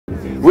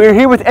We're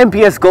here with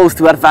MPS Goes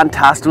To at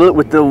Vantastival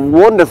with the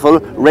wonderful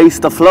Race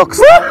the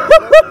Flux.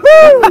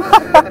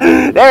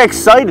 They're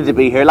excited to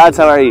be here, lads.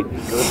 How are you?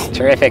 Good.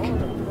 Terrific.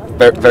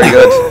 Very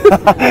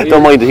good.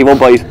 Don't mind it, he won't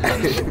bite.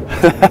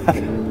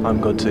 I'm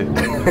good too.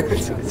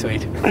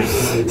 Sweet.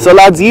 So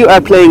lads, you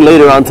are playing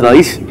later on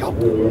tonight.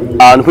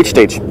 On which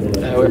stage?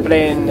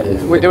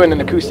 We're doing an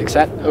acoustic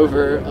set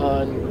over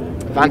on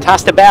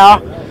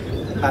Vantastival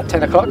at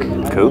 10 o'clock.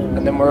 Cool.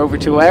 And then we're over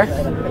to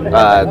where?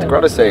 The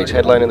Grotto stage,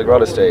 headline in the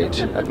Grotto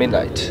stage at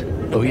midnight.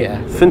 Oh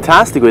yeah.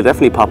 Fantastic, we'll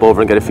definitely pop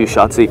over and get a few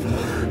shots.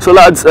 So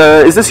lads,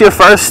 is this your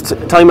first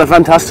time at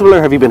Vantastival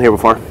or have you been here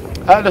before?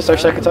 This is our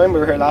second time. We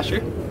were here last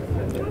year.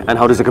 And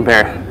how does it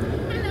compare?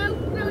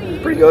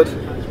 Pretty good.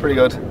 It's pretty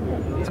good.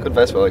 It's a good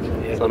festival, like.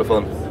 It's a lot of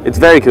fun. It's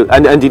very cool.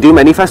 And do you do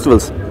many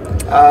festivals?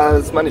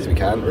 As many as we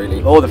can,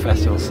 really. All the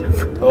festivals.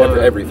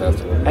 Every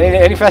festival.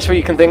 Any festival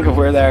you can think of,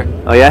 we're there.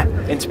 Oh yeah?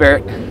 In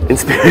spirit. In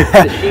spirit.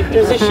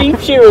 There's a sheep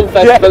shearing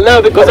festival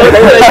now because we're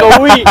like a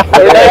week.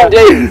 We're 9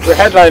 days. We're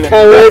headlining.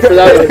 Can't wait for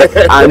that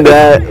one.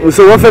 And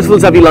so what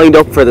festivals have you lined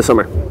up for the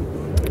summer?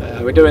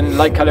 We're doing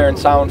Light, Colour and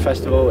Sound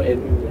Festival in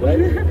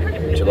when?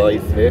 July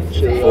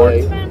 5th,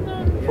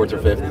 4th or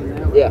 5th.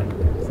 Yeah.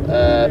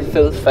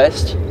 Phil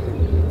Fest.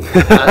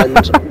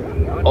 And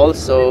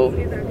also,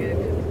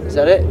 is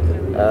that it?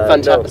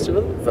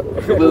 Vantastival? No.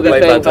 We'll be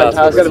playing We're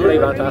going to play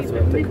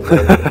Vantastival. Vantastival.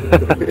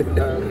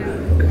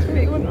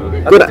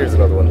 Good. There's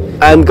another one.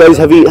 And guys,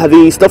 have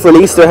you stuff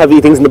released or have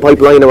you things in the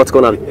pipeline or what's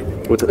going on?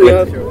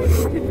 Yeah.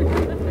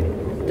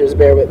 There's a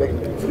bear with me.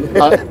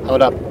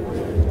 Hold up.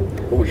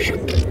 Oh shit.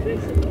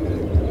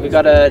 We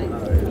got an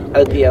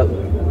LP out.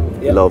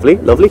 Yep. Lovely.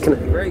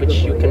 Which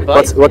you can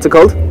buy. What's it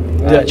called?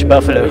 Dutch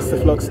Buffalo. Race the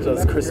Flux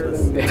does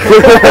Christmas.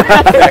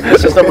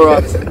 Christmas number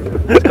 1.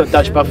 It's called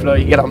Dutch Buffalo.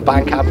 You get it on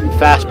Bandcamp,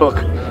 Facebook,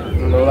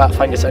 and all that.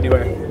 Find us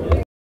anywhere.